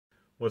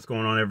What's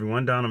going on,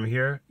 everyone? Donovan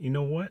here. You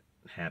know what?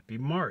 Happy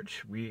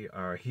March. We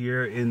are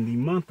here in the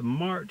month of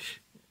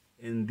March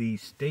in the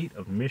state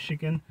of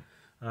Michigan.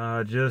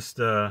 I'm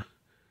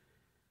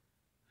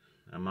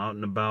out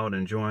and about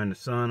enjoying the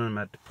sun. I'm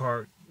at the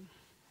park.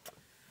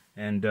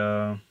 And,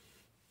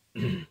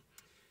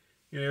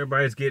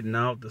 everybody's getting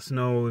out. The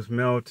snow is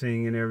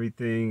melting and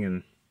everything.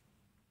 And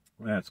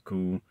that's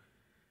cool.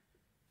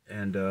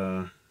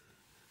 And,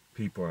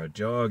 people are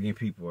jogging.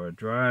 People are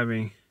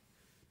driving.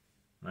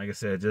 Like I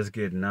said, just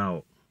getting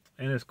out.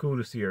 And it's cool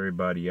to see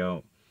everybody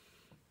out.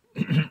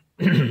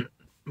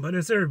 But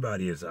as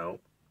everybody is out,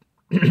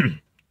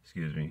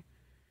 excuse me,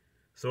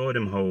 so are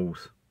them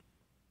hoes.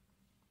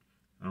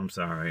 I'm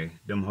sorry.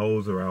 Them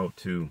hoes are out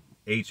too.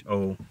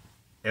 H-O-L-E-S.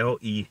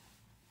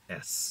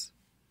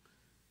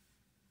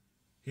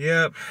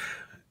 Yep.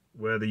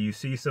 Whether you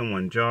see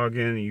someone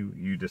jogging,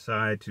 you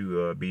decide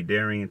to be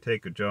daring and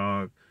take a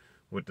jog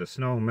with the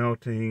snow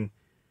melting,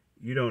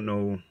 you don't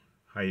know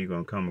how you're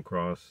going to come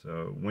across,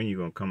 when you're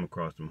going to come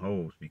across them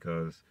hoes,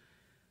 because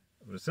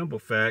of the simple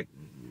fact,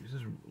 you're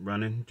just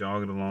running,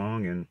 jogging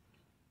along, and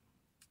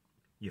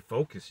your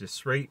focus is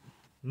straight,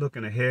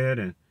 looking ahead,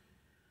 and,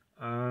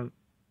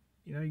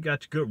 you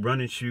got your good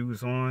running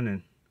shoes on,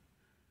 and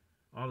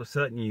all of a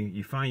sudden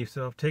you find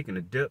yourself taking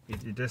a dip.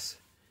 You're just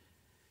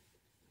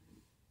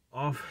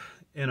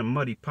off in a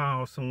muddy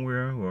pile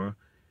somewhere, or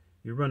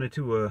you run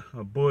into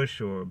a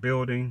bush or a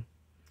building,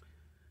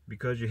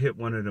 because you hit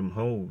one of them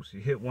holes. You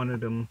hit one of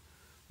them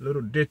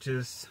little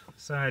ditches,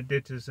 side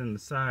ditches in the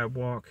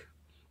sidewalk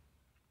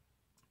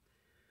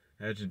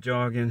as you're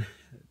jogging.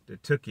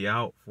 That took you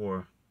out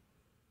for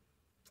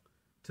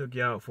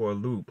a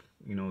loop.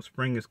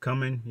 Spring is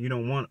coming. You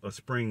don't want a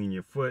spring in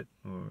your foot,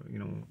 or you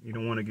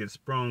don't want to get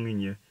sprung in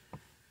your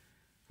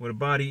with a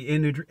body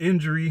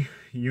injury.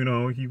 You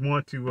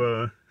want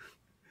to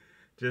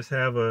just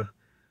have a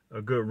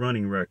good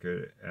running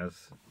record,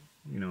 as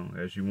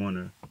you want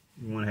to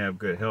have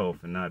good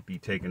health and not be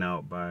taken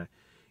out by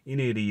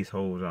any of these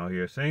hoes out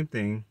here. Same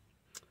thing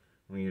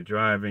when you're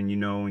driving,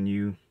 and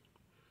you're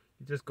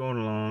just going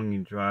along,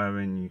 you're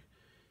driving,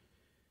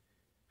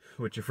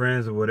 with your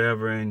friends or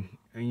whatever, and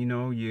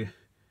you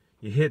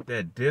hit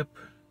that dip,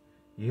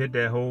 you hit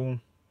that hole,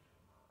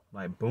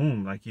 like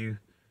boom, like you're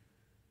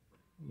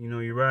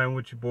riding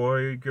with your boy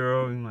or your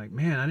girl, and like,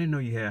 man, I didn't know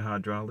you had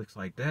hydraulics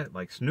like that,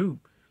 like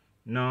Snoop.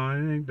 No, I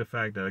think the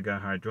fact that I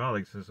got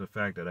hydraulics is the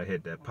fact that I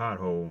hit that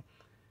pothole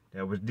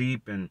that was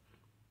deep, and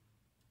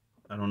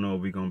I don't know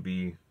if we're going to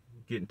be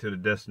getting to the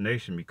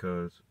destination,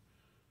 because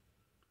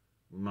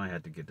we might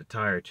have to get the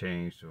tire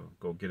changed or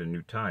go get a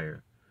new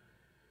tire.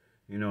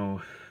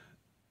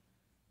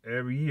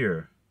 Every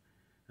year,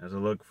 as I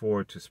look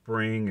forward to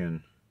spring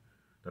and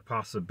the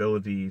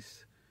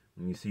possibilities,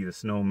 when you see the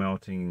snow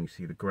melting and you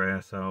see the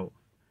grass out,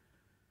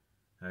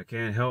 I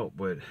can't help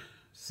but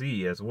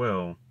see as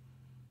well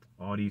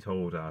all these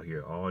holes out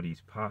here, all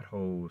these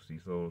potholes,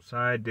 these little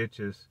side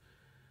ditches.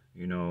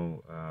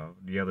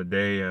 The other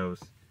day I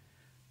was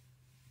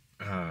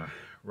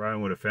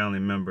riding with a family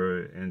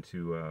member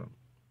into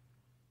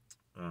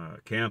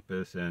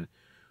campus, and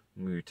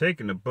we were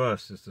taking the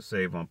bus just to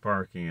save on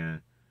parking,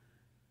 and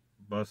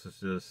the bus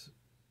is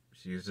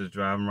she's just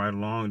driving right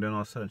along, then all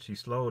of a sudden she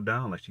slowed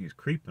down like she's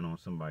creeping on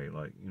somebody,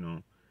 like,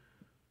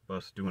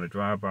 bus doing a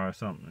drive-by or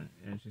something,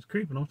 and she's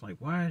creeping. I was like,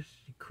 why is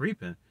she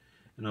creeping?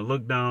 And I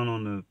looked down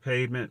on the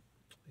pavement.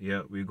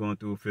 Yeah, we're going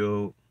through a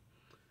field,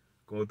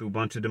 going through a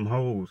bunch of them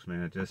holes,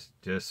 man.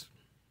 Just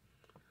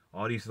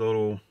all these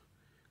little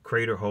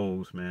crater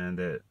holes, man,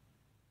 that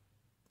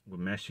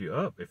would mess you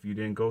up if you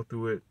didn't go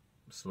through it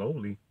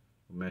slowly.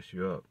 Would mess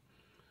you up.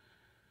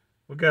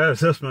 Well, guys,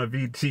 that's my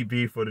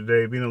V.T.B for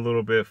today. Being a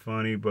little bit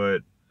funny,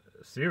 but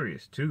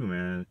serious too,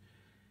 man.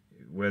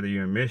 Whether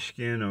you're in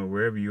Michigan or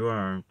wherever you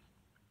are,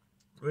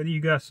 whether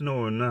you got snow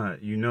or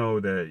not, you know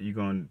that you're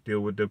going to deal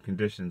with the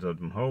conditions of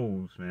them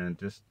holes, man.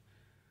 Just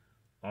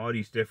all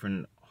these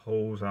different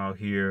holes out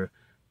here,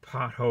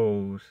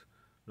 potholes,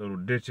 little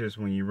ditches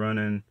when you're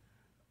running.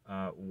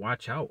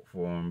 Watch out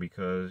for them,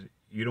 because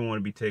you don't want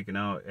to be taken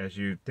out as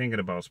you're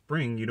thinking about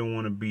spring. You don't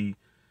want to be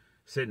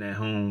sitting at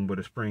home with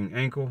a sprained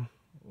ankle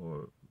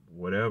or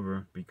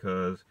whatever,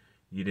 because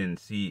you didn't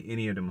see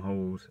any of them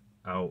holes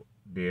out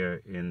there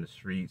in the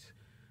streets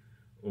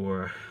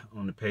or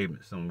on the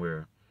pavement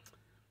somewhere.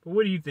 But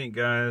what do you think,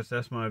 guys?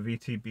 That's my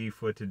V.T.B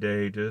for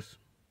today. Just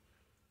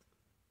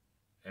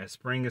as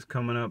spring is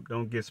coming up,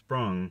 don't get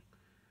sprung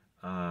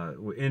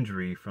with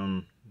injury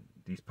from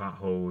these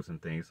potholes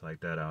and things like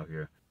that out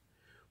here.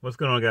 What's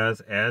going on,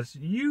 guys? As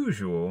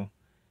usual,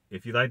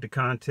 if you like the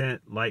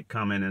content, like,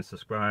 comment, and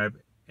subscribe,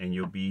 and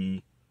you'll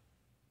be,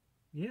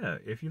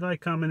 if you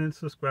like, comment, and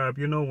subscribe,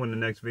 you'll know when the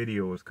next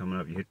video is coming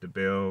up. You hit the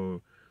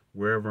bell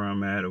wherever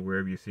I'm at, or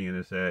wherever you're seeing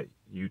this at,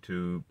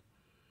 YouTube,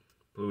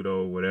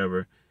 Pluto,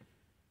 whatever.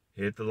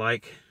 Hit the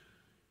like,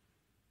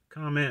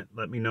 comment,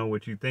 let me know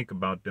what you think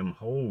about them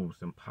holes,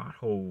 them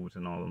potholes,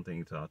 and all them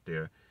things out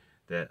there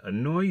that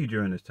annoy you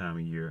during this time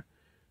of year.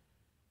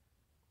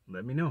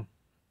 Let me know.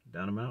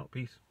 Down and out.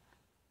 Peace.